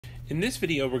In this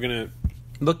video, we're going to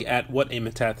look at what a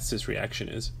metathesis reaction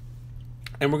is.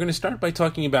 And we're going to start by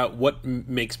talking about what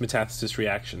makes metathesis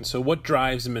reactions. So what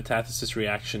drives a metathesis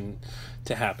reaction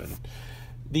to happen?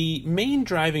 The main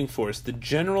driving force, the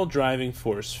general driving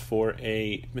force for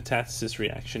a metathesis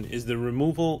reaction is the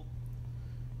removal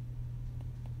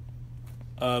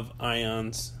of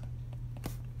ions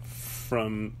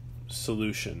from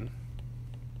solution.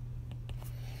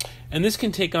 And this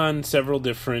can take on several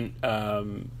different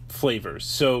flavors.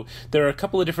 So there are a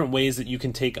couple of different ways that you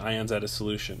can take ions out of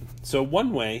solution. So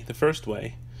one way, the first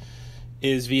way,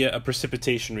 is via a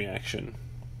precipitation reaction.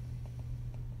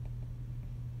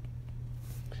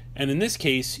 And in this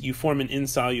case, you form an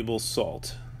insoluble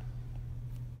salt.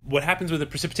 What happens with a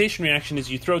precipitation reaction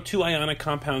is you throw two ionic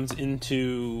compounds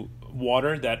into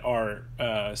water that are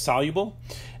soluble,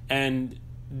 and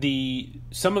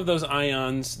some of those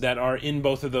ions that are in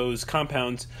both of those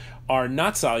compounds are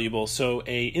not soluble, so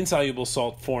a insoluble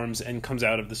salt forms and comes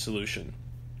out of the solution.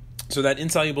 So that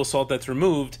insoluble salt that's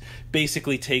removed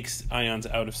basically takes ions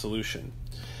out of solution.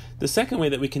 The second way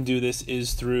that we can do this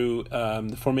is through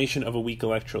the formation of a weak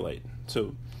electrolyte.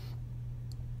 So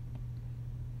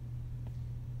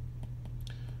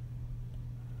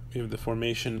we have the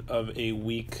formation of a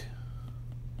weak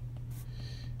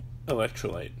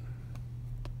electrolyte.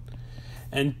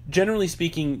 And generally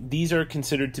speaking, these are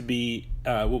considered to be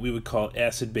what we would call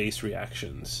acid-base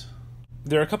reactions.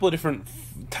 There are a couple of different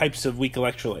types of weak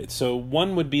electrolytes. So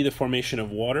one would be the formation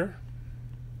of water.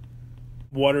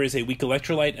 Water is a weak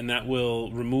electrolyte, and that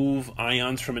will remove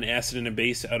ions from an acid and a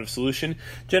base out of solution.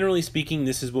 Generally speaking,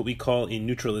 this is what we call a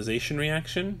neutralization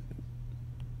reaction.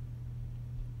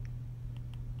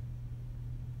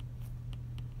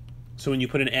 So when you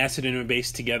put an acid and a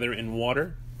base together in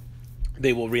water,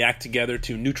 they will react together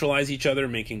to neutralize each other,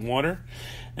 making water.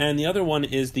 And the other one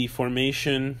is the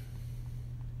formation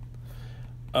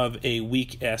of a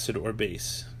weak acid or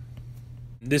base.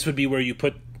 This would be where you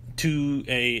put two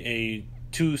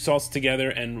salts together,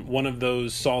 and one of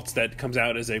those salts that comes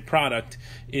out as a product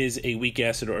is a weak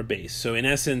acid or base. So in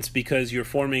essence, because you're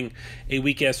forming a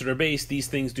weak acid or base, these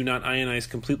things do not ionize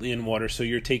completely in water, so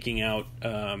you're taking out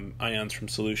ions from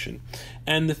solution.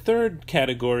 And the third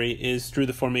category is through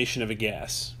the formation of a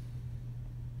gas.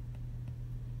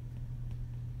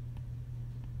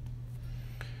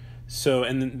 So,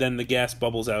 and then the gas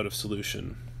bubbles out of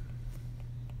solution.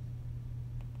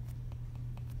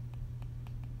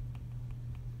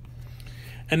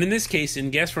 And in this case,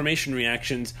 in gas formation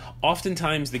reactions,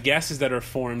 oftentimes the gases that are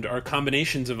formed are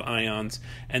combinations of ions,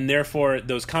 and therefore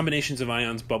those combinations of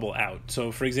ions bubble out.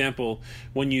 So for example,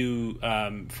 when you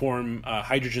form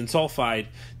hydrogen sulfide,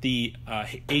 the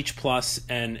H plus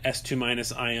and S2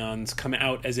 minus ions come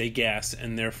out as a gas,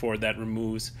 and therefore that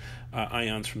removes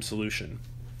ions from solution.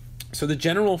 So the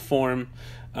general form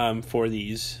for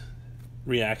these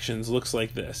reactions looks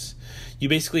like this. You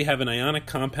basically have an ionic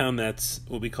compound that's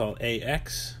what we call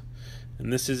AX,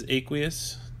 and this is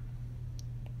aqueous,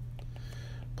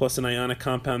 plus an ionic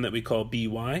compound that we call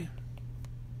BY,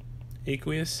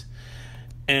 aqueous,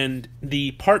 and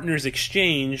the partners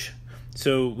exchange,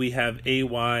 so we have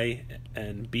AY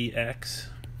and BX.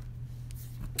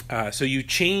 So you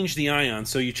change the ions,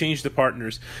 so you change the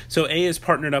partners. So A is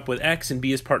partnered up with X and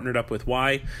B is partnered up with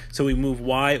Y. So we move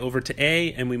Y over to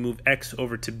A and we move X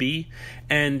over to B.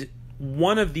 And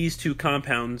one of these two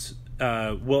compounds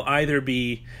will either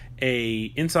be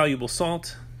a insoluble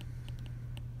salt,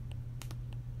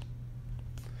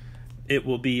 it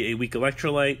will be a weak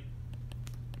electrolyte,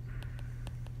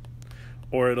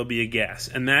 or it'll be a gas.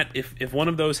 And that, if one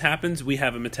of those happens, we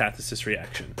have a metathesis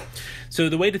reaction. So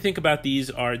the way to think about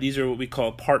these are what we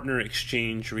call partner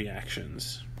exchange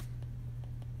reactions.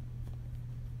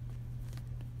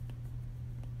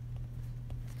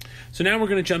 So now we're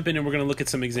going to jump in and we're going to look at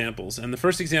some examples. And the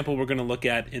first example we're going to look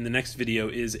at in the next video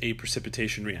is a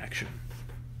precipitation reaction.